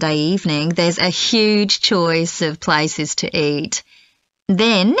Saturday evening, there's a huge choice of places to eat.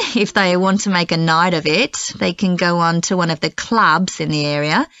 Then, if they want to make a night of it, they can go on to one of the clubs in the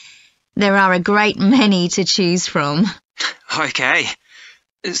area. There are a great many to choose from. Okay.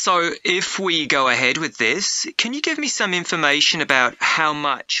 So, if we go ahead with this, can you give me some information about how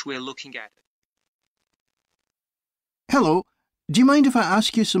much we're looking at? Hello. Do you mind if I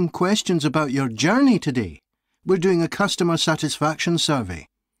ask you some questions about your journey today? We're doing a customer satisfaction survey.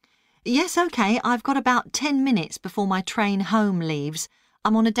 Yes, OK. I've got about 10 minutes before my train home leaves.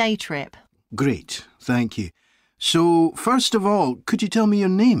 I'm on a day trip. Great, thank you. So, first of all, could you tell me your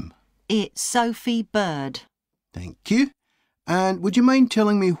name? It's Sophie Bird. Thank you. And would you mind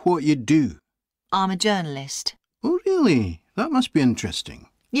telling me what you do? I'm a journalist. Oh, really? That must be interesting.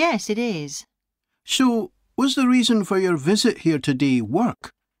 Yes, it is. So, was the reason for your visit here today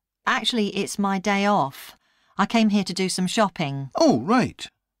work? Actually, it's my day off. I came here to do some shopping. Oh, right.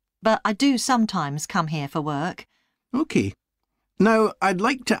 But I do sometimes come here for work. OK. Now, I'd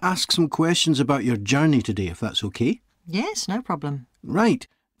like to ask some questions about your journey today, if that's OK. Yes, no problem. Right.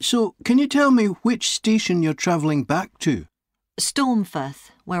 So, can you tell me which station you're travelling back to?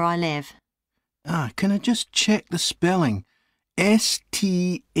 Stormforth, where I live. Can I just check the spelling?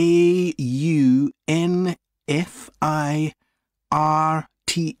 Staunfirth?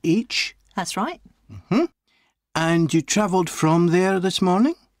 That's right. Mm-hmm. And you travelled from there this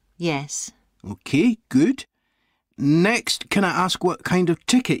morning? Yes. OK, good. Next, can I ask what kind of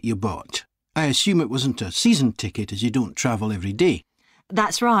ticket you bought? I assume it wasn't a season ticket as you don't travel every day.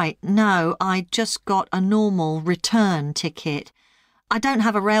 That's right. No, I just got a normal return ticket. I don't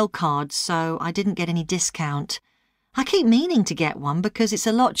have a rail card, so I didn't get any discount. I keep meaning to get one because it's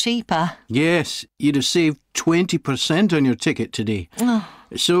a lot cheaper. Yes, you'd have saved 20% on your ticket today. Oh.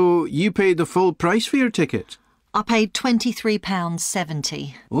 So you paid the full price for your ticket? I paid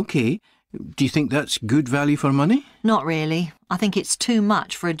 £23.70. OK. Do you think that's good value for money? Not really. I think it's too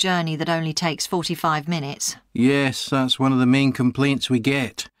much for a journey that only takes 45 minutes. Yes, that's one of the main complaints we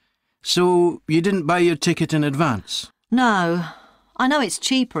get. So you didn't buy your ticket in advance? No. I know it's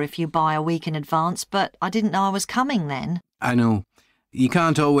cheaper if you buy a week in advance, but I didn't know I was coming then. I know. You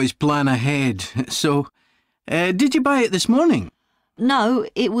can't always plan ahead. So, did you buy it this morning? No,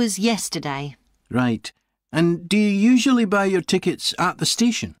 it was yesterday. Right. And do you usually buy your tickets at the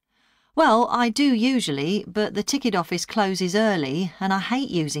station? Well, I do usually, but the ticket office closes early and I hate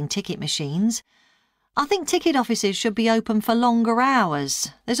using ticket machines. I think ticket offices should be open for longer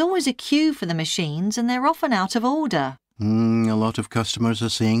hours. There's always a queue for the machines and they're often out of order. A lot of customers are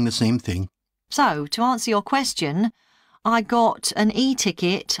saying the same thing. So, to answer your question, I got an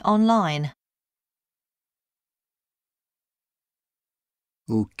e-ticket online.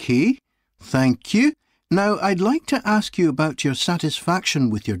 OK, thank you. Now, I'd like to ask you about your satisfaction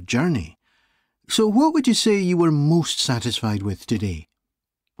with your journey. So what would you say you were most satisfied with today?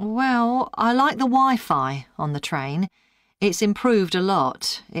 Well, I like the Wi-Fi on the train. It's improved a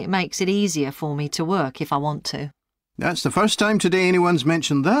lot. It makes it easier for me to work if I want to. That's the first time today anyone's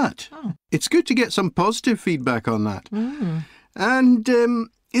mentioned that. Oh. It's good to get some positive feedback on that. Mm. And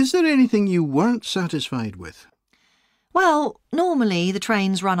is there anything you weren't satisfied with? Well, normally the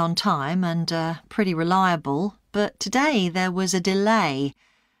trains run on time and are pretty reliable, but today there was a delay.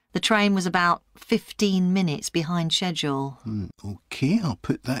 The train was about 15 minutes behind schedule. OK, I'll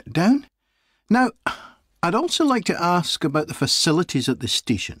put that down. Now, I'd also like to ask about the facilities at the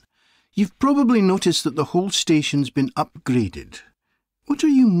station. You've probably noticed that the whole station's been upgraded. What are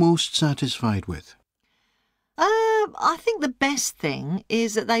you most satisfied with? I think the best thing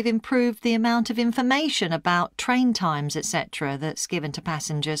is that they've improved the amount of information about train times, etc. that's given to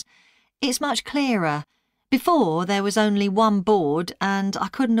passengers. It's much clearer. Before, there was only one board and I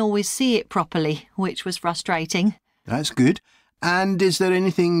couldn't always see it properly, which was frustrating. That's good. And is there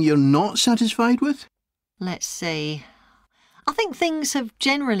anything you're not satisfied with? Let's see. I think things have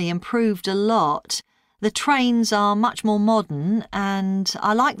generally improved a lot. The trains are much more modern and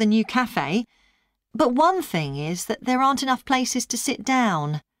I like the new cafe. But one thing is that there aren't enough places to sit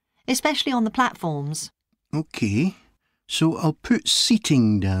down, especially on the platforms. OK. So I'll put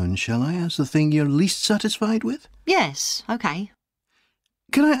seating down, shall I, as the thing you're least satisfied with? Yes, OK.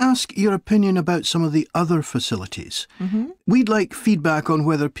 Can I ask your opinion about some of the other facilities? We'd like feedback on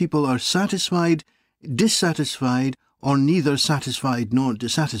whether people are satisfied, dissatisfied, or neither satisfied nor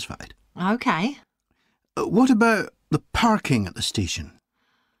dissatisfied. OK. What about the parking at the station?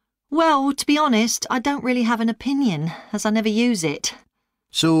 Well, to be honest, I don't really have an opinion, as I never use it.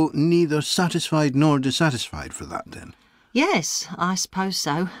 So neither satisfied nor dissatisfied for that, then? Yes, I suppose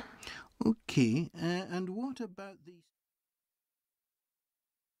so. OK, and what about the...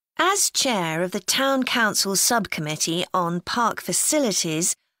 As chair of the Town Council Subcommittee on Park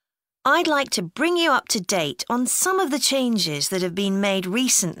Facilities, I'd like to bring you up to date on some of the changes that have been made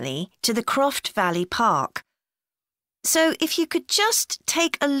recently to the Croft Valley Park. So if you could just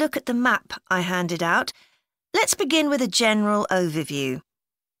take a look at the map I handed out, let's begin with a general overview.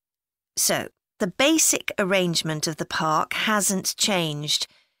 So, the basic arrangement of the park hasn't changed.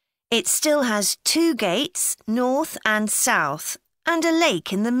 It still has 2 gates, north and south, and a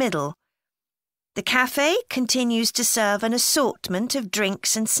lake in the middle. The cafe continues to serve an assortment of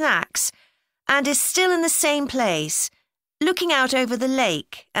drinks and snacks, and is still in the same place, looking out over the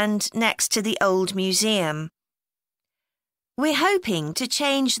lake and next to the old museum. We're hoping to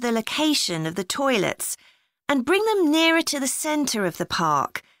change the location of the toilets and bring them nearer to the centre of the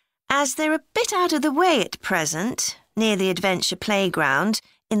park, as they're a bit out of the way at present, near the adventure playground,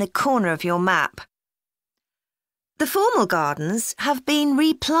 in the corner of your map. The formal gardens have been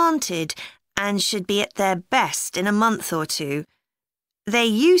replanted and should be at their best in a month or 2. They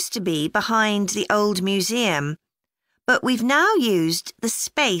used to be behind the old museum, but we've now used the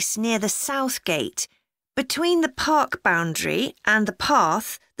space near the south gate, between the park boundary and the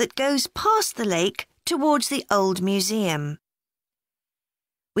path that goes past the lake towards the old museum.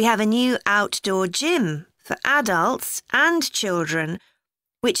 We have a new outdoor gym for adults and children,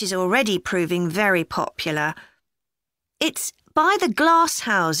 which is already proving very popular. It's by the glass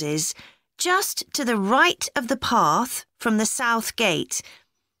houses, just to the right of the path from the south gate.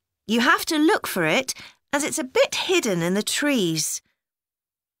 You have to look for it, as it's a bit hidden in the trees.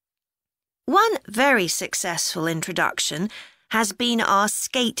 One very successful introduction has been our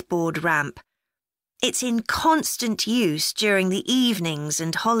skateboard ramp. It's in constant use during the evenings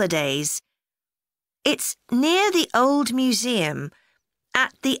and holidays. It's near the old museum,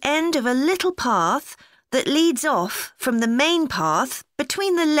 at the end of a little path that leads off from the main path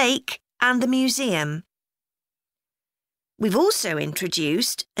between the lake and the museum. We've also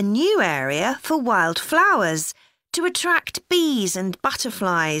introduced a new area for wildflowers to attract bees and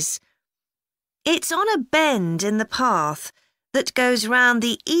butterflies. It's on a bend in the path that goes round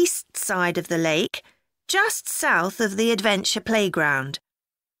the east side of the lake, just south of the adventure playground.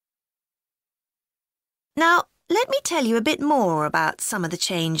 Now, let me tell you a bit more about some of the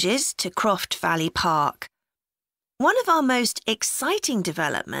changes to Croft Valley Park. One of our most exciting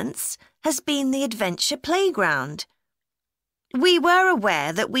developments has been the adventure playground. We were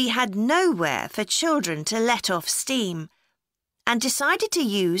aware that we had nowhere for children to let off steam, and decided to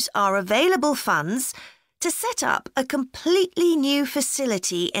use our available funds to set up a completely new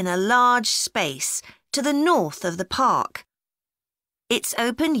facility in a large space to the north of the park. It's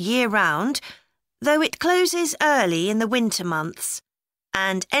open year-round, though it closes early in the winter months,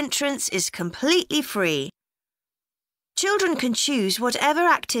 and entrance is completely free. Children can choose whatever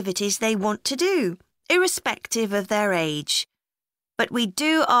activities they want to do, irrespective of their age. But we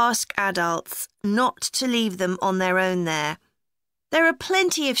do ask adults not to leave them on their own there. There are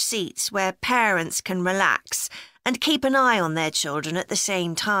plenty of seats where parents can relax and keep an eye on their children at the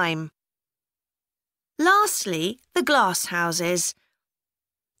same time. Lastly, the glass houses.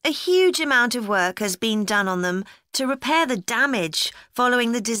 A huge amount of work has been done on them to repair the damage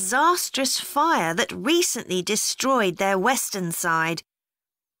following the disastrous fire that recently destroyed their western side.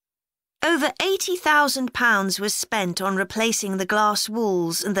 Over £80,000 was spent on replacing the glass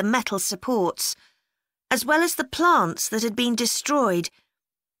walls and the metal supports, as well as the plants that had been destroyed,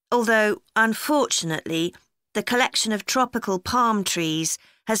 although, unfortunately, the collection of tropical palm trees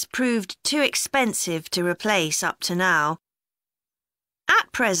has proved too expensive to replace up to now.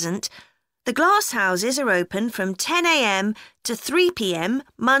 At present, the glass houses are open from 10 a.m. to 3 p.m.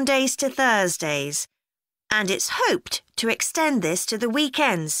 Mondays to Thursdays, and it's hoped to extend this to the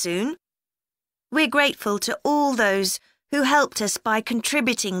weekends soon. We're grateful to all those who helped us by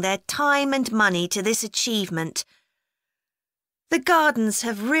contributing their time and money to this achievement. The gardens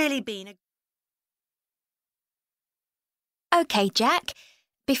have really been OK, Jack.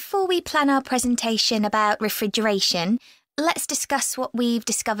 Before we plan our presentation about refrigeration, let's discuss what we've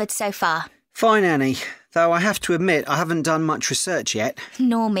discovered so far. Fine, Annie, though I have to admit I haven't done much research yet.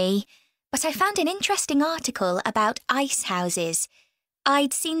 Nor me, but I found an interesting article about ice houses.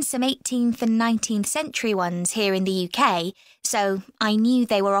 I'd seen some 18th and 19th century ones here in the UK, so I knew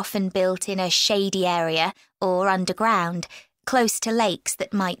they were often built in a shady area or underground, close to lakes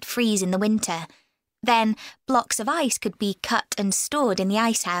that might freeze in the winter. Then blocks of ice could be cut and stored in the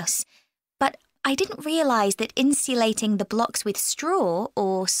ice house. But I didn't realise that insulating the blocks with straw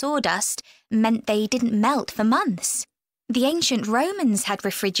or sawdust meant they didn't melt for months. The ancient Romans had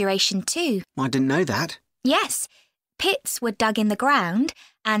refrigeration too. I didn't know that. Yes. Pits were dug in the ground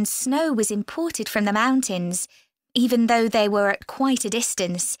and snow was imported from the mountains, even though they were at quite a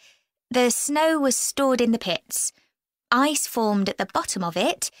distance. The snow was stored in the pits. Ice formed at the bottom of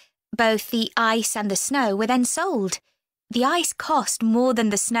it. Both the ice and the snow were then sold. The ice cost more than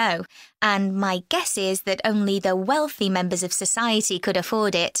the snow, and my guess is that only the wealthy members of society could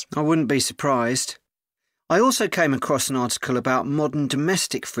afford it. I wouldn't be surprised. I also came across an article about modern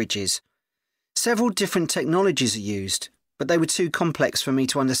domestic fridges. Several different technologies are used, but they were too complex for me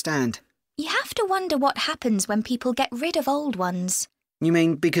to understand. You have to wonder what happens when people get rid of old ones. You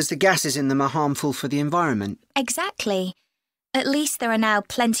mean because the gases in them are harmful for the environment? Exactly. At least there are now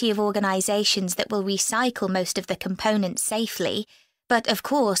plenty of organisations that will recycle most of the components safely. But of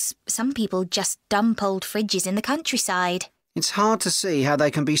course, some people just dump old fridges in the countryside. It's hard to see how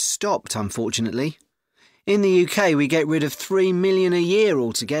they can be stopped, unfortunately. In the UK, we get rid of 3 million a year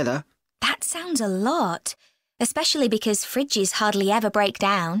altogether. That sounds a lot, especially because fridges hardly ever break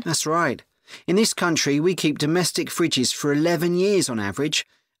down. That's right. In this country, we keep domestic fridges for 11 years on average,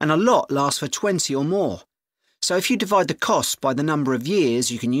 and a lot lasts for 20 or more. So if you divide the cost by the number of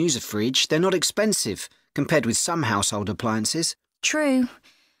years you can use a fridge, they're not expensive, compared with some household appliances. True.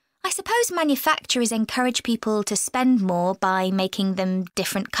 I suppose manufacturers encourage people to spend more by making them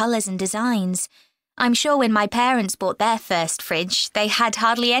different colours and designs. I'm sure when my parents bought their first fridge, they had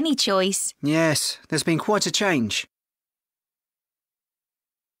hardly any choice. Yes, there's been quite a change.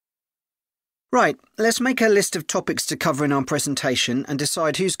 Right, let's make a list of topics to cover in our presentation and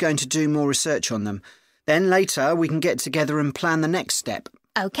decide who's going to do more research on them. Then later we can get together and plan the next step.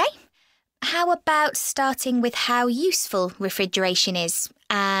 OK. How about starting with how useful refrigeration is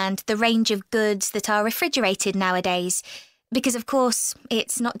and the range of goods that are refrigerated nowadays? Because, of course,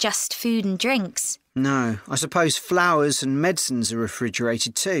 it's not just food and drinks. No, I suppose flowers and medicines are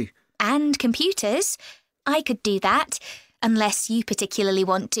refrigerated too. And computers. I could do that, unless you particularly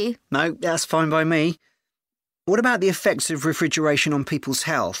want to. No, that's fine by me. What about the effects of refrigeration on people's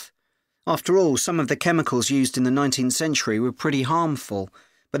health? After all, some of the chemicals used in the 19th century were pretty harmful,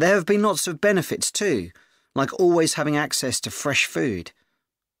 but there have been lots of benefits too, like always having access to fresh food.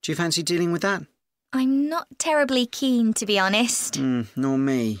 Do you fancy dealing with that? I'm not terribly keen, to be honest. Nor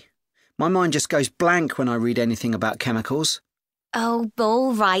me. My mind just goes blank when I read anything about chemicals. Oh,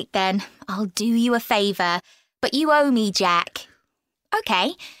 all right then. I'll do you a favour, but you owe me, Jack.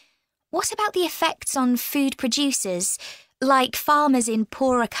 OK. What about the effects on food producers? Like farmers in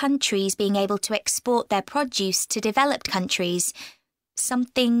poorer countries being able to export their produce to developed countries.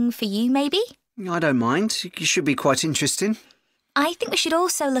 Something for you, maybe? I don't mind. It should be quite interesting. I think we should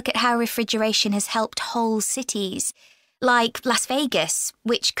also look at how refrigeration has helped whole cities, like Las Vegas,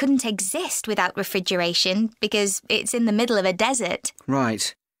 which couldn't exist without refrigeration because it's in the middle of a desert.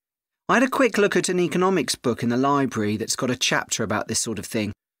 Right. I had a quick look at an economics book in the library that's got a chapter about this sort of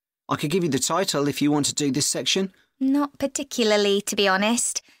thing. I could give you the title if you want to do this section. Not particularly, to be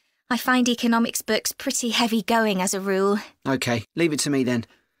honest. I find economics books pretty heavy going as a rule. OK, leave it to me then.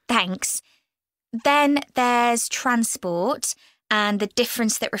 Thanks. Then there's transport and the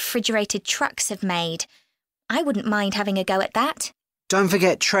difference that refrigerated trucks have made. I wouldn't mind having a go at that. Don't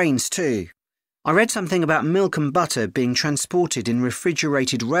forget trains too. I read something about milk and butter being transported in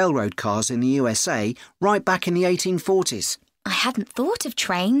refrigerated railroad cars in the USA right back in the 1840s. I hadn't thought of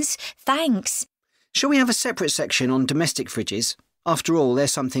trains. Thanks. Shall we have a separate section on domestic fridges? After all, they're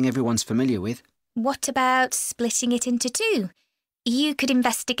something everyone's familiar with. What about splitting it into two? You could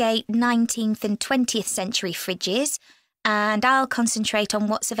investigate 19th and 20th century fridges, and I'll concentrate on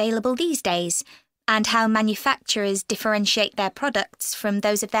what's available these days, and how manufacturers differentiate their products from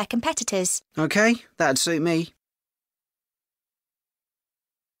those of their competitors. OK, that'd suit me.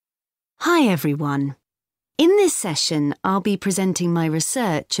 Hi everyone. In this session, I'll be presenting my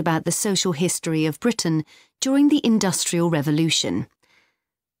research about the social history of Britain during the Industrial Revolution.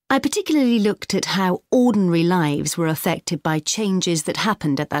 I particularly looked at how ordinary lives were affected by changes that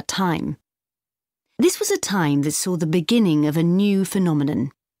happened at that time. This was a time that saw the beginning of a new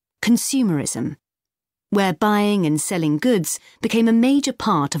phenomenon, consumerism, where buying and selling goods became a major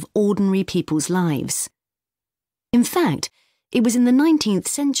part of ordinary people's lives. In fact, it was in the 19th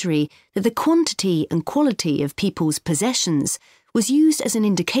century that the quantity and quality of people's possessions was used as an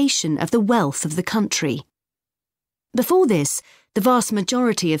indication of the wealth of the country. Before this, the vast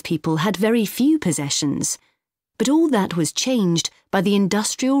majority of people had very few possessions, but all that was changed by the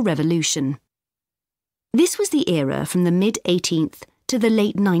Industrial Revolution. This was the era from the mid-18th to the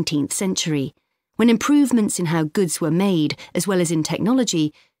late 19th century, when improvements in how goods were made, as well as in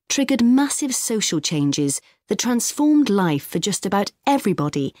technology, triggered massive social changes that transformed life for just about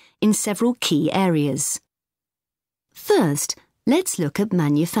everybody in several key areas. First, let's look at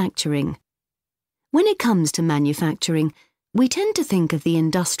manufacturing. When it comes to manufacturing, We tend to think of the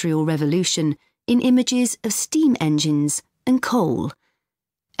Industrial Revolution in images of steam engines and coal.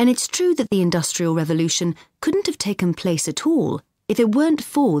 And it's true that the Industrial Revolution couldn't have taken place at all if it weren't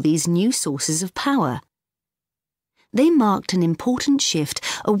for these new sources of power. They marked an important shift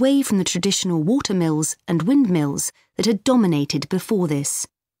away from the traditional watermills and windmills that had dominated before this.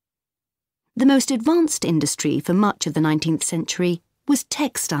 The most advanced industry for much of the 19th century was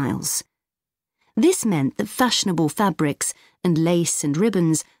textiles. This meant that fashionable fabrics and lace and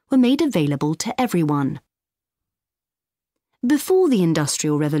ribbons were made available to everyone. Before the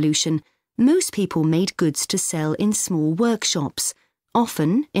Industrial Revolution, most people made goods to sell in small workshops,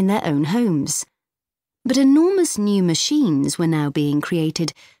 often in their own homes. But enormous new machines were now being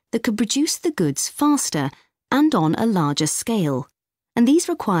created that could produce the goods faster and on a larger scale, and these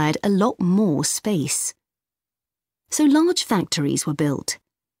required a lot more space. So large factories were built,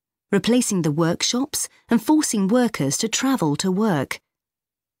 replacing the workshops and forcing workers to travel to work.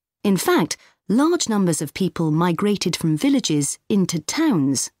 In fact, large numbers of people migrated from villages into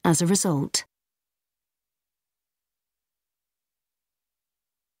towns as a result.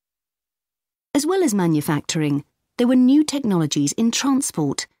 As well as manufacturing, there were new technologies in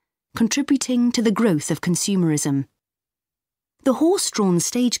transport, contributing to the growth of consumerism. The horse-drawn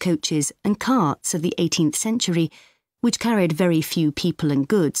stagecoaches and carts of the 18th century, which carried very few people and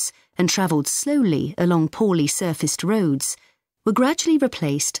goods and travelled slowly along poorly surfaced roads, were gradually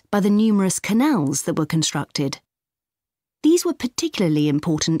replaced by the numerous canals that were constructed. These were particularly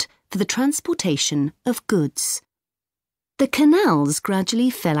important for the transportation of goods. The canals gradually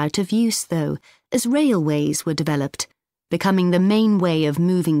fell out of use, though, as railways were developed, becoming the main way of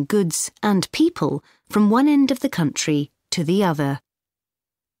moving goods and people from one end of the country to the other.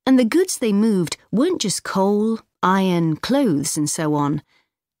 And the goods they moved weren't just coal, iron, clothes, and so on.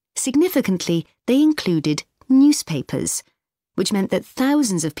 Significantly, they included newspapers, which meant that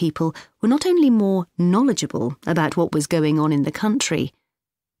thousands of people were not only more knowledgeable about what was going on in the country,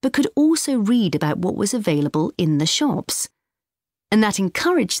 but could also read about what was available in the shops. And that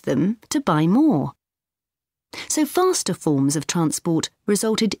encouraged them to buy more. So faster forms of transport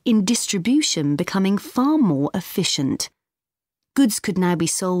resulted in distribution becoming far more efficient. Goods could now be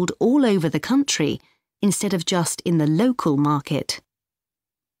sold all over the country instead of just in the local market.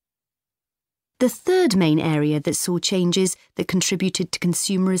 The third main area that saw changes that contributed to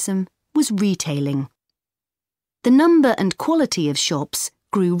consumerism was retailing. The number and quality of shops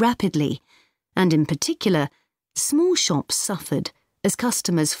grew rapidly, and in particular, small shops suffered as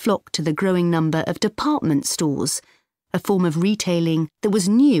customers flocked to the growing number of department stores, a form of retailing that was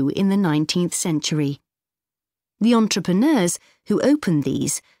new in the 19th century. The entrepreneurs who opened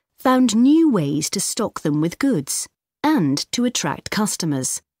these found new ways to stock them with goods and to attract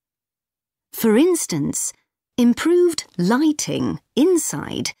customers. For instance, improved lighting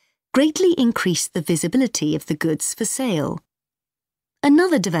inside greatly increased the visibility of the goods for sale.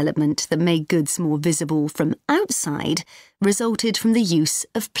 Another development that made goods more visible from outside resulted from the use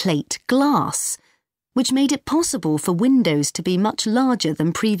of plate glass, which made it possible for windows to be much larger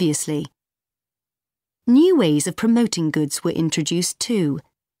than previously. New ways of promoting goods were introduced too.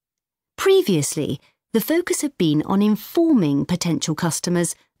 Previously, the focus had been on informing potential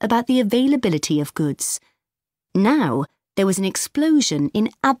customers about the availability of goods. Now, there was an explosion in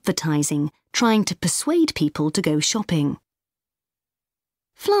advertising trying to persuade people to go shopping.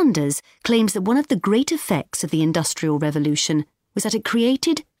 Flanders claims that one of the great effects of the Industrial Revolution was that it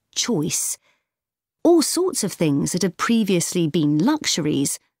created choice. All sorts of things that had previously been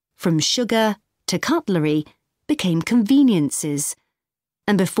luxuries, from sugar to cutlery, became conveniences,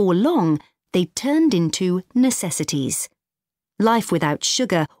 and before long they turned into necessities. Life without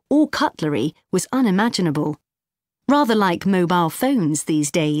sugar or cutlery was unimaginable, rather like mobile phones these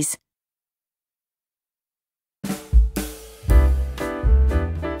days.